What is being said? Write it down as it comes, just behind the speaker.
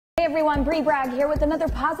everyone, Bree Bragg here with another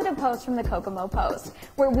positive post from the Kokomo Post,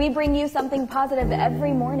 where we bring you something positive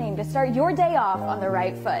every morning to start your day off on the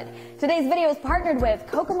right foot. Today's video is partnered with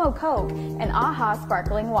Kokomo Coke and AHA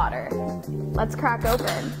Sparkling Water. Let's crack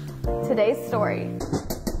open today's story.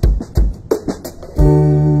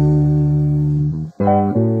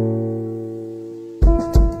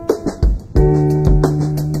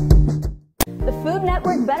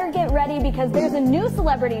 Better get ready because there's a new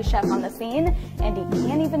celebrity chef on the scene and he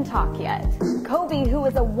can't even talk yet. Kobe, who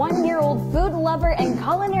is a one-year-old food lover and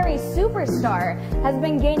culinary superstar, has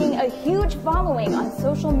been gaining a huge following on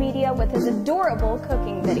social media with his adorable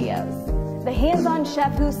cooking videos. The hands-on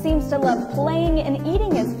chef, who seems to love playing and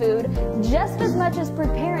eating his food just as much as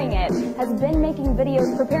preparing it, has been making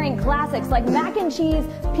videos preparing classics like mac and cheese,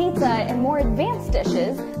 pizza, and more advanced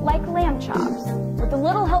dishes like lamb chops. With a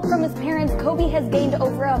little help from his parents, Kobe has gained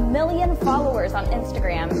over 1 million followers on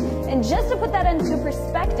Instagram. And just to put that into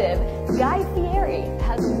perspective, Guy Fieri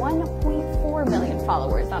has 1.4 million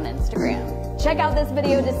followers on Instagram. Check out this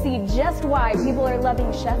video to see just why people are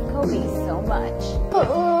loving Chef Kobe so much.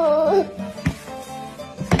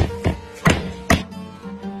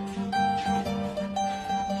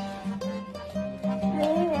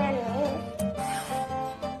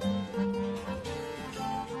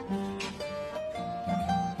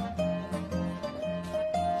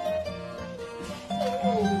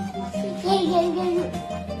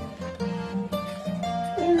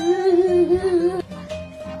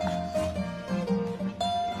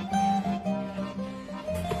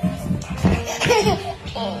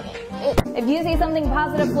 If you see something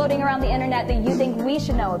positive floating around the internet that you think we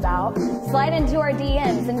should know about, slide into our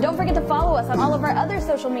DMs, and don't forget to follow us on all of our other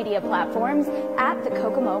social media platforms at the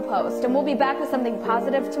Kokomo Post. And we'll be back with something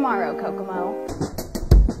positive tomorrow, Kokomo.